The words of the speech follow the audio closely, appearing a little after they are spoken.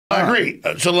I agree.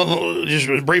 So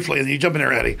just briefly, you jump in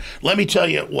there, Eddie. Let me tell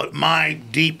you what my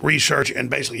deep research and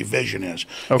basically vision is.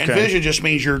 Okay. And vision just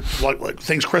means you're like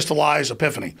things crystallize,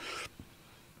 epiphany.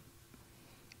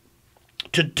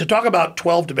 To talk about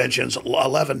 12 dimensions,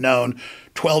 11 known,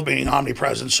 12 being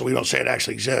omnipresent, so we don't say it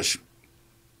actually exists.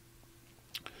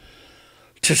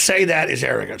 To say that is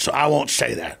arrogant, so I won't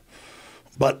say that.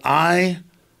 But I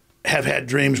have had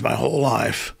dreams my whole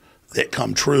life that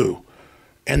come true.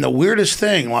 And the weirdest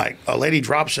thing, like a lady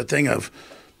drops a thing of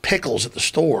pickles at the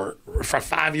store. For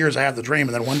 5 years I have the dream,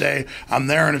 and then one day I'm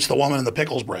there and it's the woman in the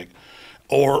pickles break.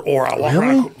 Or I walk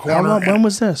around a corner. When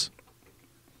was this?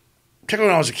 Particularly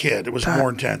when I was a kid. It was more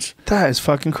intense. That is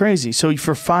fucking crazy. So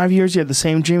for 5 years you had the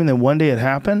same dream and then one day it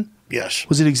happened? Yes.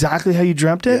 Was it exactly how you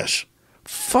dreamt it? Yes.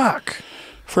 Fuck.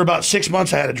 For about 6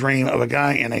 months I had a dream of a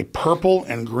guy in a purple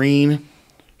and green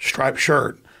striped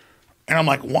shirt. And I'm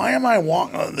like, why am I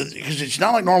walking? Because it's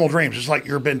not like normal dreams. It's like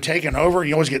you've been taken over.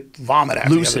 You always get vomit after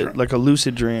lucid, like a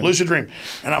lucid dream. Lucid dream.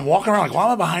 And I'm walking around like, why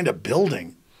am I behind a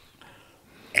building?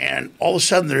 And all of a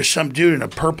sudden, there's some dude in a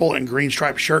purple and green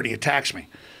striped shirt, and he attacks me.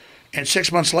 And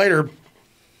 6 months later,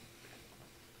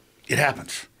 it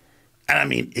happens. And I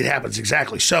mean, it happens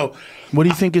exactly. So, what do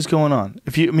you think is going on?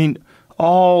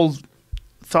 All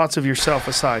thoughts of yourself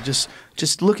aside,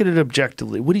 just look at it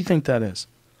objectively. What do you think that is?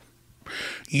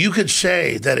 You could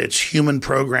say that it's human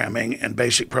programming and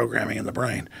basic programming in the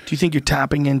brain. Do you think you're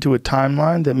tapping into a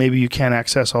timeline that maybe you can't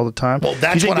access all the time? Well,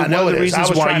 that's what I know it is. One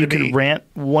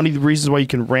of the reasons why you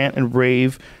can rant and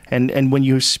rave and when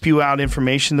you spew out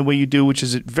information the way you do, which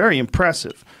is very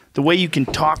impressive. The way you can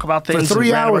talk about things for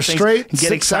 3 hours straight, and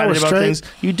get excited about things.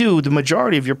 You do the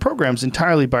majority of your programs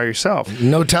entirely by yourself.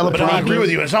 No teleprompter. But I agree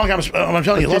with you. It's not like I'm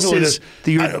telling you.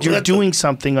 You're doing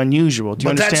something unusual. Do you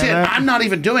understand that? I'm not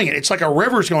even doing it. It's like a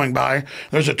river's going by.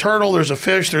 There's a turtle. There's a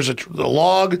fish. There's a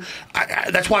log.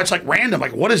 That's why it's like random.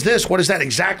 Like, what is this? What is that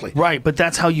exactly? Right, but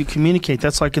that's how you communicate.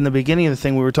 That's like in the beginning of the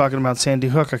thing we were talking about Sandy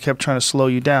Hook. I kept trying to slow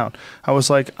you down. I was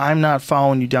like, I'm not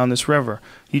following you down this river.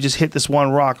 You just hit this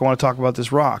one rock. I want to talk about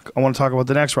this rock. I want to talk about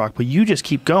the next rock. But you just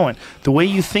keep going. The way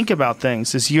you think about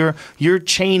things is you're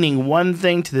chaining one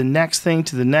thing to the next thing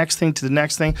to the next thing to the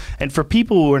next thing. And for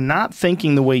people who are not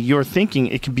thinking the way you're thinking,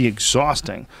 it can be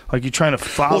exhausting. Like you're trying to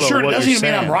follow what you're saying. Well, sure, it doesn't even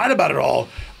mean I'm right about it all.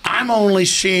 I'm only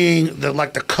seeing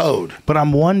the code. But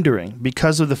I'm wondering,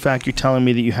 because of the fact you're telling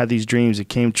me that you had these dreams, it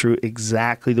came true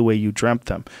exactly the way you dreamt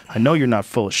them. I know you're not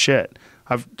full of shit.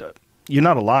 You're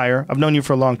not a liar. I've known you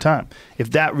for a long time.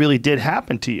 If that really did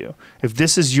happen to you, if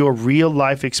this is your real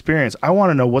life experience, I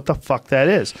want to know what the fuck that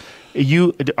is.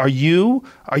 Are you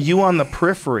on the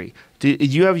periphery? Do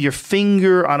you have your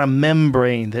finger on a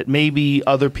membrane that maybe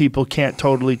other people can't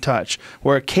totally touch?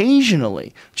 Where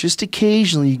occasionally, just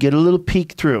occasionally, you get a little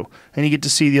peek through and you get to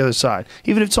see the other side.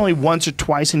 Even if it's only once or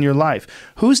twice in your life.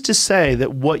 Who's to say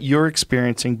that what you're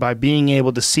experiencing by being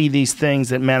able to see these things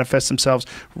that manifest themselves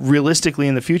realistically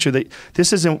in the future, that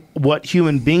this isn't what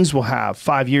human beings will have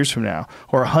 5 years from now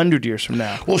or 100 years from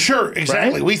now? Well, sure,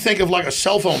 exactly. Right? We think of like a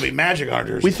cell phone being magic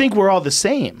hunters. We think we're all the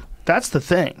same. That's the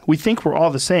thing. We think we're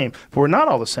all the same, but we're not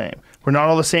all the same. We're not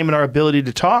all the same in our ability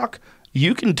to talk.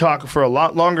 You can talk for a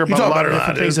lot longer about a lot of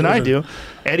different things than I do.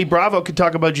 Eddie Bravo can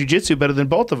talk about jiu-jitsu better than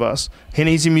both of us, and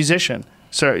he's a musician.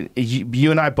 So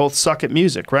you and I both suck at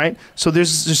music, right? So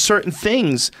there's certain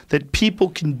things that people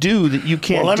can do that you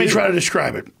can't do. Well, let me try to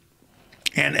describe it.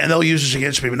 And they'll use this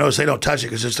against me, but notice they don't touch it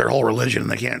because it's their whole religion,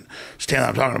 and they can't stand that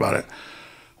I'm talking about it.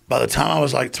 By the time I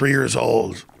was like 3 years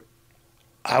old,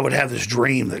 I would have this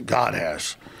dream that God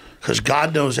has, because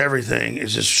God knows everything,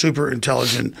 is this super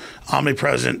intelligent,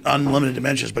 omnipresent, unlimited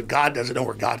dimensions, but God doesn't know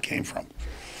where God came from.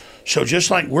 So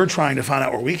just like we're trying to find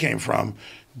out where we came from,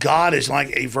 God is like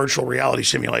a virtual reality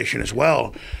simulation as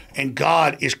well. And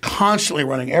God is constantly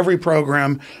running every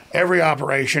program, every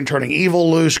operation, turning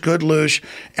evil loose, good loose,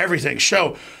 everything.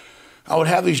 So I would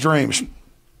have these dreams.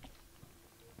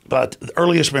 But the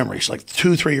earliest memories, like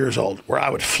 2, 3 years old, where I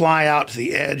would fly out to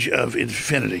the edge of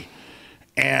infinity,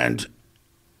 and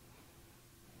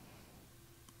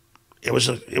it was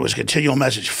a continual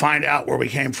message: find out where we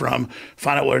came from,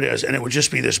 find out what it is, and it would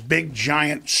just be this big,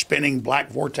 giant, spinning black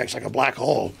vortex, like a black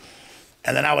hole,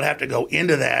 and then I would have to go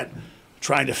into that,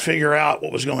 trying to figure out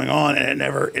what was going on, and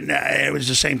it was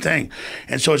the same thing,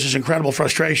 and so it's this incredible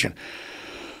frustration.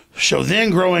 So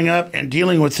then growing up and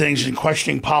dealing with things and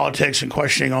questioning politics and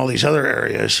questioning all these other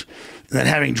areas, and then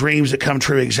having dreams that come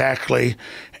true exactly,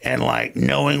 and like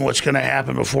knowing what's going to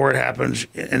happen before it happens,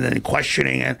 and then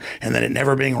questioning it, and then it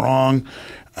never being wrong,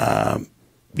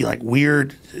 be like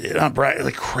weird, not bright,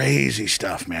 like crazy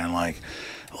stuff, man. Like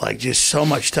just so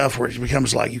much stuff where it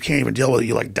becomes like you can't even deal with it.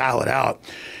 You like dial it out.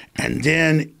 And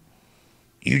then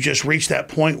you just reach that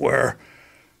point where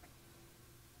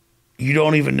you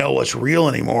don't even know what's real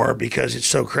anymore because it's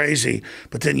so crazy.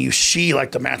 But then you see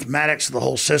like the mathematics of the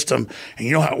whole system and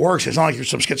you know how it works. It's not like you're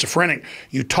some schizophrenic.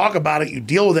 You talk about it, you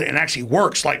deal with it, and it actually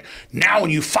works. Like now when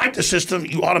you fight the system,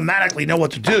 you automatically know what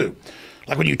to do.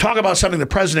 Like when you talk about something the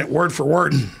president word for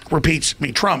word repeats,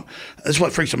 Trump, that's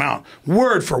what freaks him out.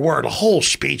 Word for word, whole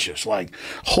speeches, like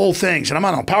whole things. And I'm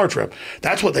not on a power trip.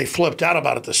 That's what they flipped out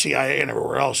about at the CIA and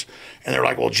everywhere else. And they're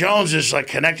like, well, Jones is like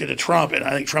connected to Trump, and I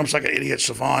think Trump's like an idiot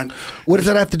savant. What does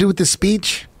that have to do with this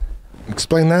speech?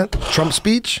 Explain that. Trump's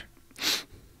speech?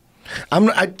 I'm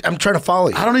trying to follow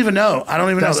you. I don't even know.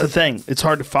 That's the thing. It's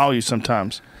hard to follow you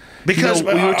sometimes. Because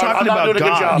we were talking about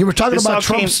God. You were talking about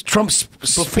Trump's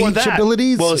speech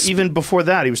abilities? Well, even before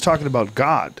that, he was talking about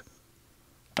God.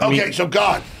 So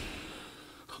God.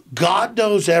 God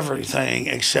knows everything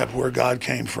except where God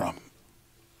came from.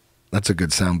 That's a good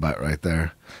soundbite right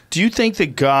there. Do you think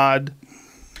that God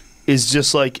is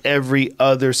just like every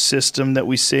other system that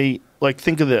we see? Like,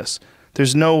 think of this.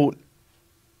 There's no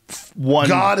one...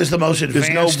 God is the most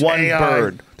advanced There's no one AI.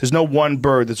 bird. There's no one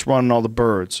bird that's running all the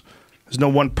birds. There's no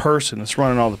one person that's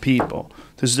running all the people.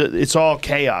 It's all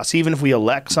chaos. Even if we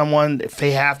elect someone, if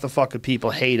half the fucking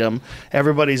people hate them,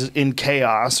 everybody's in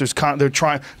chaos. They're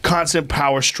trying constant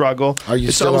power struggle. Are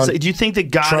you still on Do you think that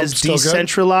God Trump is still good?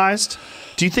 decentralized?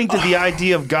 Do you think that the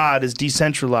idea of God is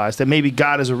decentralized? That maybe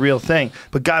God is a real thing,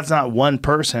 but God's not one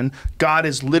person. God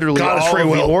is literally all free of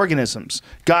the will. organisms.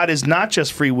 God is not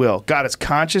just free will. God is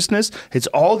consciousness. It's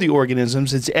all the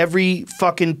organisms. It's every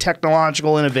fucking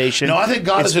technological innovation. No, I think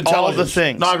God is intelligence. All the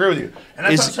things. No, I agree with you. And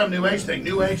that's not some New Age thing.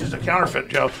 New Age is a counterfeit,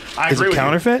 Joe. I agree with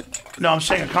counterfeit? you. No, I'm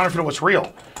saying a counterfeit of what's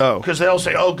real. Oh. Because they'll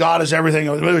say, oh, God is everything.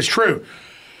 It's true.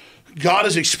 God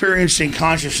is experiencing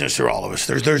consciousness through all of us.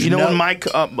 There's when Mike,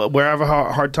 where I have a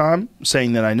hard time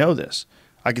saying that I know this,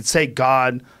 I could say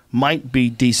God might be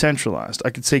decentralized. I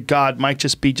could say God might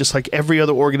just be just like every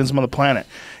other organism on the planet.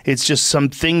 It's just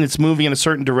something that's moving in a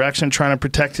certain direction, trying to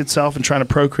protect itself and trying to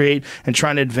procreate and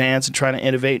trying to advance and trying to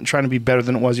innovate and trying to be better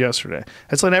than it was yesterday.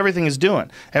 That's what everything is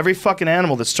doing. Every fucking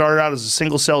animal that started out as a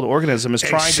single-celled organism is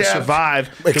trying to survive.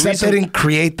 Except they didn't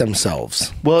create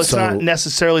themselves. Well, it's not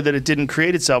necessarily that it didn't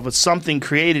create itself, but something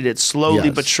created it slowly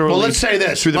but surely. Well, let's say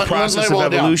this. Through the process of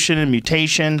evolution and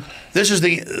mutation. This is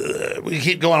we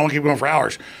keep going. I want to keep going for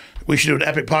hours. We should do an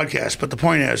epic podcast, but the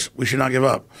point is, we should not give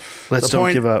up.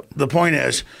 Don't give up. The point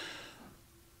is,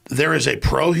 there is a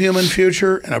pro-human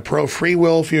future and a pro-free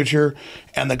will future,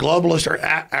 and the globalists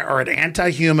are an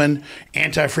anti-human,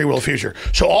 anti-free will future.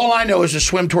 So all I know is to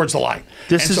swim towards the light.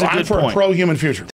 This is a good I'm for point. a pro-human future.